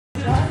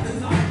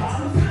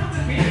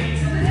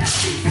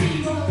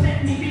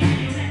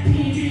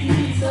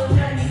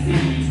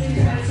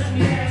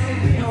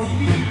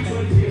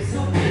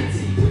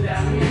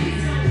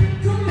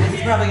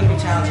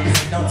watching me.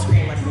 Don't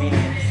scream like a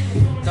maniac.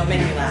 Don't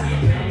make me laugh.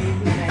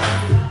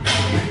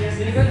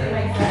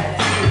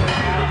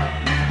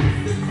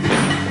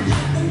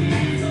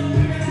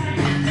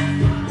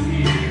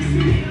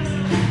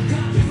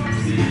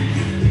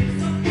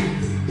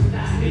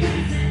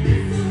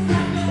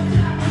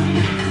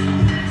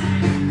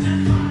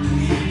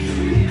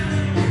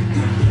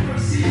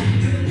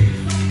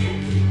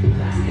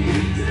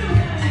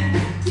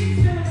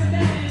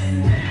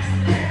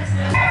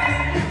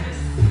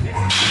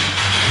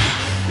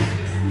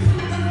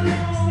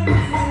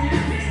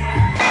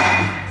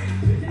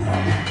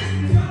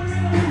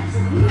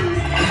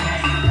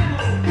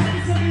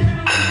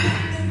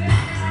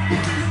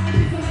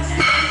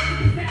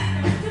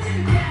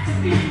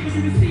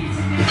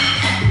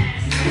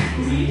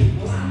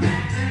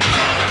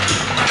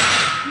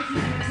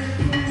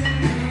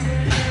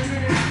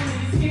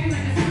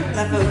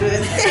 That felt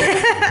good.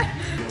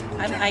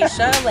 I'm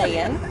Aisha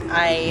Layan.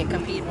 I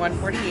compete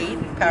 148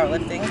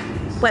 powerlifting.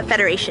 What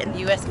federation?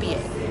 USBA.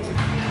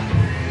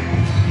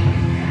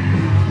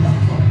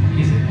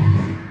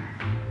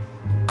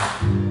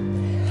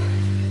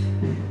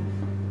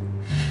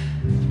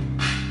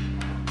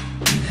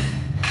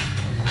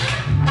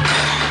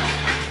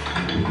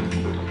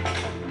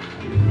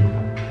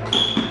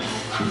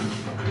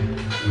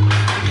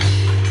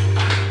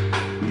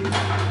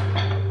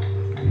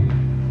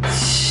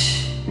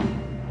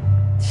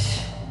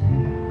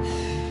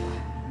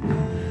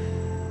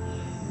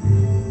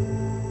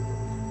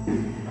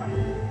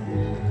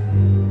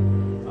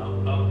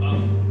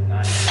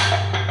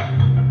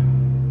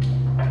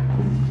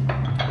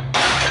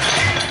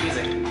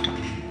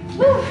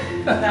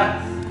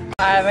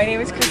 My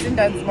name is Kristen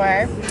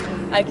Dunsmore.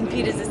 I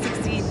compete as a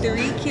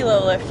 63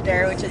 kilo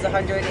lifter, which is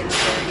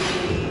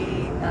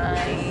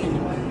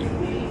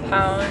 139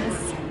 pounds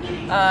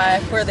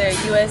for the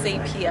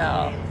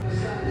USAPL.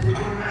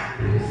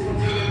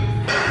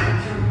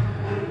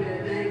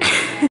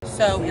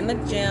 So in the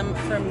gym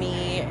for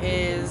me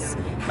is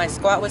my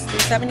squat was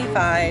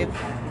 375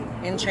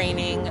 in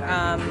training.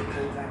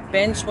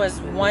 Bench was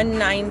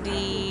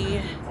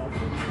 190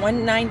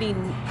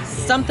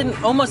 something,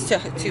 almost to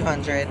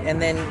 200,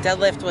 and then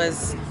deadlift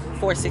was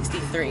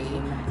 463.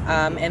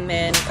 And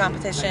then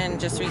competition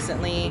just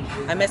recently,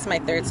 I missed my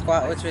third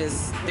squat, which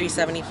was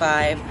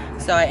 375,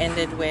 so I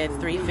ended with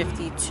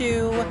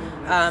 352.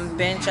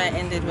 Bench I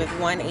ended with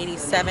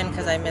 187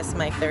 because I missed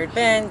my third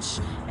bench,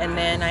 and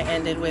then I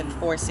ended with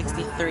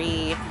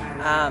 463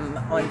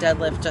 on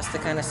deadlift just to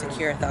kind of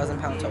secure a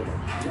 1,000-pound total.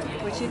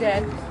 Which you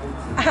did.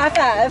 High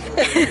five.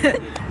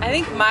 I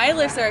think my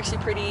lifts are actually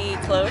pretty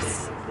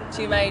close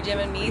to my gym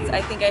and meets.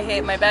 I think I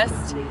hit my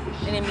best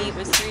in a meet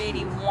was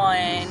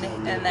 381,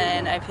 and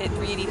then I've hit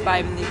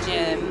 385 in the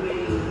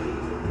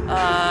gym.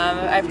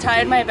 I've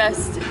tied my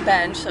best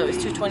bench, so it was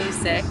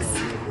 226,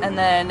 and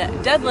then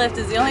deadlift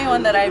is the only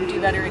one that I do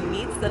better in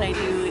meets than I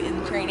do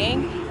in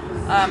training.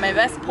 My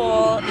best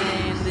pull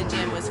in the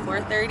gym was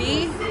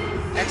 430.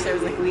 Actually, it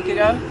was like a week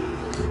ago.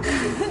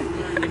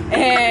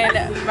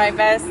 And my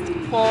best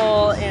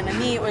pull in a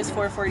meet was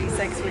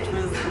 446, which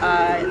was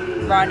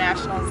Raw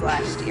Nationals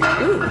last year.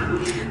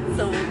 Ooh.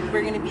 So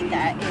we're gonna beat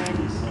that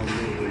in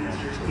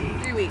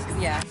 3 weeks.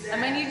 Yeah. I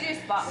might need you to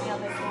spot me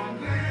on this one.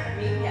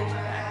 Yeah.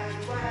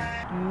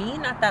 Me,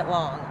 not that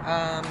long.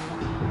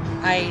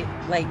 I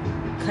like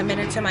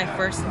committed to my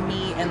first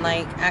meet and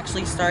like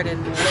actually started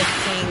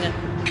lifting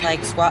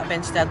like squat,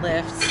 bench,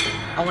 deadlifts.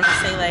 I want to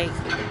say like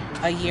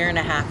a year and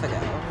a half ago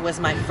was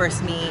my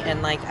first meet,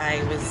 and like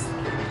I was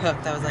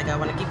hooked. I was like, I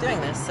want to keep doing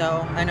this.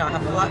 So I know I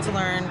have a lot to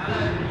learn,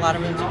 a lot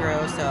of room to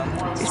grow. So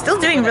You're still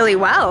doing really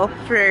well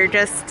for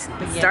just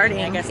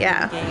starting. I guess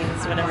yeah.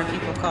 gains, whatever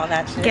people call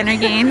that shit. Beginner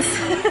gains.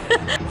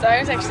 So I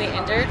was actually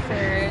injured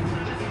for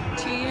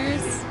 2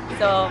 years.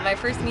 So my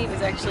first meet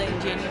was actually in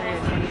January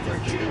of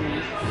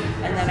 2014.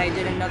 And then I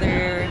did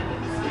another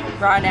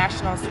Raw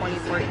Nationals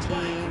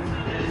 2014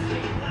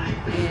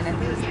 in, I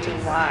think it was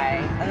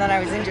July. And then I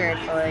was injured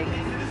for like,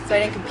 so I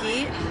didn't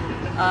compete.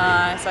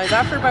 So I was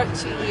out for about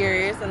 2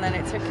 years, and then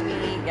it took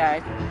me,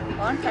 a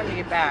long time to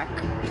get back.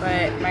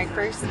 But my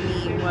first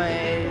meet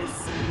was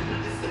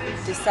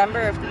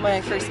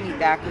my first meet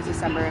back was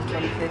December of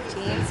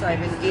 2015. So I've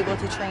been able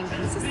to train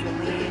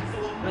consistently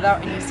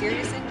without any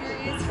serious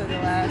injuries for the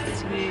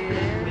last 2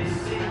 years.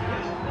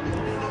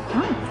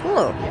 Oh,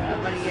 cool. Yeah,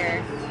 about a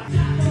year.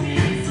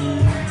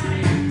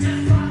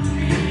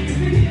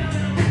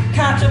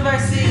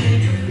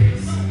 Controversy.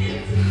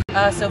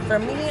 So for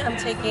me, I'm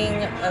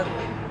taking a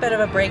bit of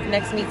a break.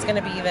 Next meet's going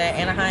to be the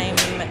Anaheim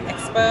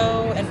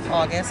Expo in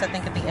August, I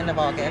think at the end of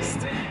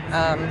August.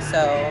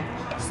 So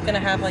just going to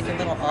have like a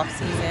little off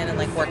season and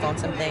like work on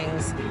some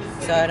things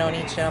so I don't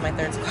need shit on my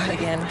third squat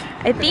again.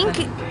 I think,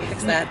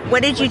 Fix that.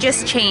 what did you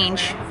just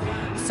change?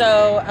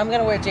 So I'm going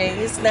to wear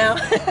J's now.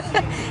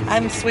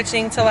 I'm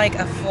switching to like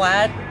a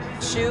flat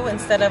shoe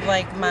instead of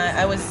like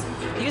I was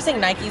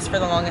using Nikes for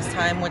the longest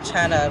time, which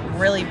had a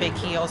really big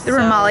heel. The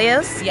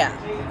Romalios? Yeah,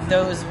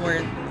 those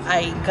were,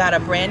 I got a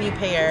brand new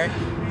pair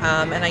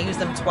and I used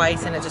them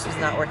twice and it just was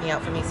not working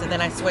out for me. So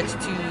then I switched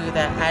to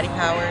the Addy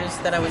Powers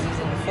that I was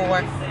using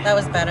before. That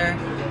was better,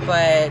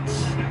 but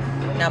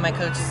now my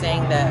coach is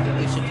saying that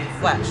we should do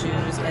flat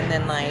shoes and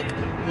then like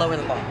lower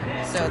the bar.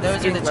 So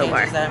those are the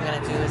changes that I'm going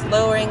to do, is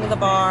lowering the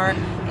bar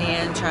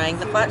and trying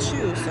the flat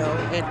shoe.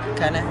 So it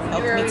kind of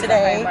helped me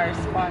today. High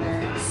bar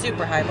squatter.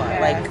 Super high bar,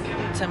 like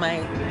to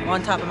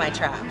on top of my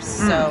traps.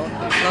 So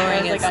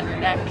lowering it like on your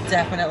neck.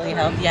 definitely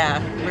helped.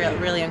 Yeah,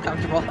 really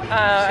uncomfortable.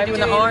 I'm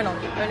doing the Arnold.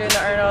 I'm doing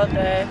the Arnold.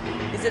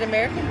 Is it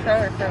American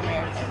Pro or Pro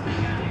American?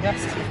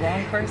 Yes,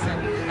 wrong person.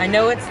 I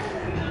know it's.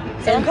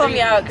 Someone called me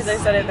out because I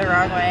said it the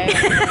wrong way.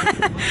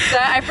 So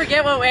I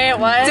forget what way it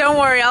was. Don't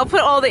worry, I'll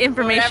put all the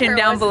information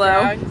down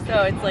below. Wrong.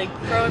 So it's like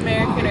Pro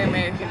American or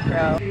American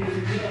Pro.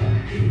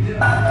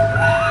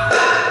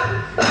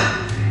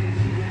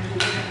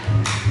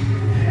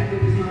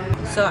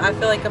 So I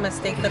feel like a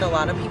mistake that a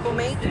lot of people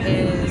make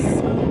is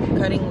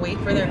cutting weight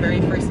for their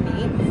very first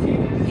meet,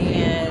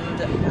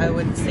 and I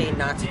would say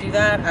not to do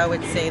that. I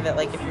would say that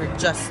like if you're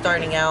just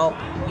starting out,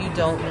 you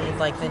don't need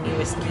like the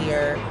newest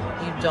gear.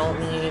 You don't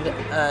need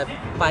a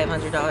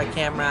 $500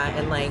 camera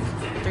and like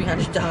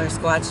 $300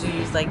 squat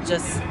shoes. Like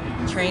just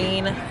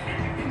train,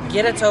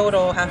 get a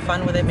total, have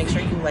fun with it, make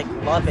sure you like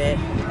love it,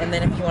 and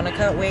then if you want to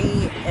cut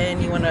weight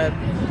and you want to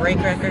break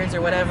records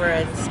or whatever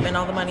and spend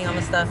all the money on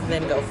the stuff,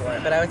 then go for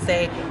it. But I would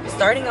say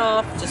starting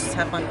off, just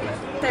have fun with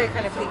it. I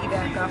kind of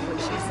piggyback off what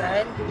she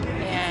said,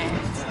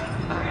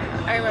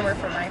 and I remember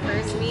for my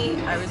first meet,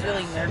 I was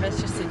really nervous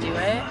just to do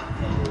it.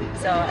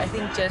 So I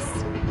think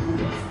just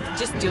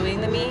doing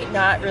the meet,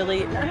 not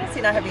really, I don't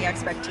say not having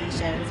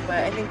expectations, but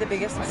I think the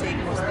biggest mistake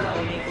most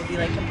people make would be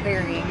like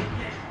comparing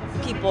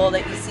people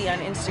that you see on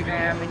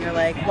Instagram and you're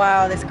like,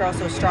 wow, this girl's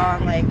so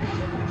strong, like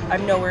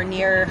I'm nowhere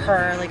near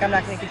her, like I'm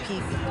not going to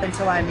compete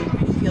until I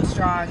feel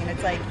strong. And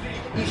it's like,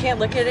 you can't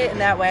look at it in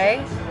that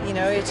way, you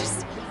know, it's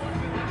just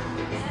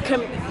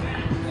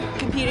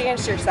compete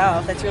against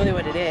yourself. That's really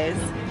what it is.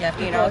 Yeah,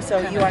 you know, so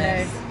you want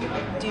to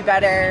do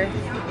better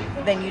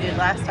than you did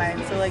last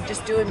time. So like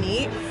just do a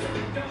meet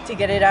to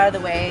get it out of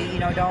the way, you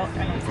know, I don't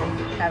say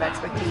have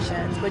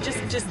expectations, but just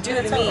do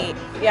the meet.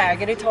 Yeah,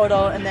 get a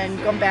total and then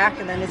come back,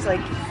 and then it's like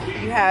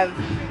you have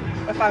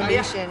a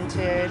foundation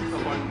to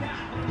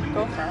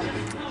go from.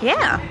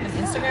 Yeah. And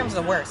Instagram's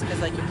the worst because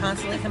like you're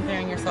constantly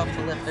comparing yourself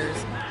to lifters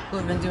who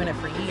have been doing it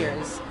for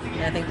years,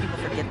 and I think people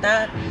forget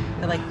that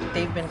like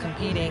they've been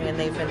competing and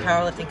they've been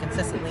powerlifting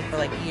consistently for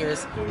like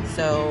years,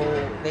 so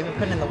they've been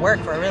putting in the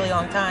work for a really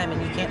long time,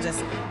 and you can't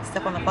just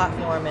step on the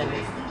platform and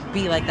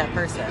be like that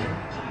person.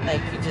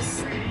 Like you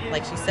just,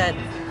 like she said,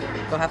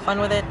 go have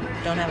fun with it,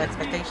 don't have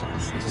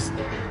expectations, just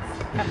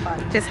have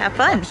fun. Just have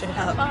fun.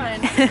 Have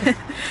fun.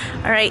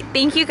 All right,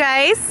 thank you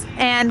guys,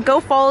 and go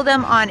follow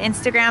them on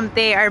Instagram.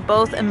 They are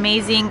both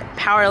amazing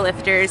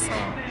powerlifters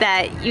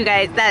that you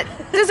guys that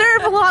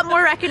deserve a lot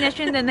more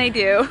recognition than they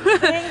do.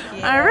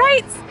 Thank you. All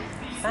right.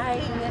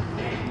 Bye.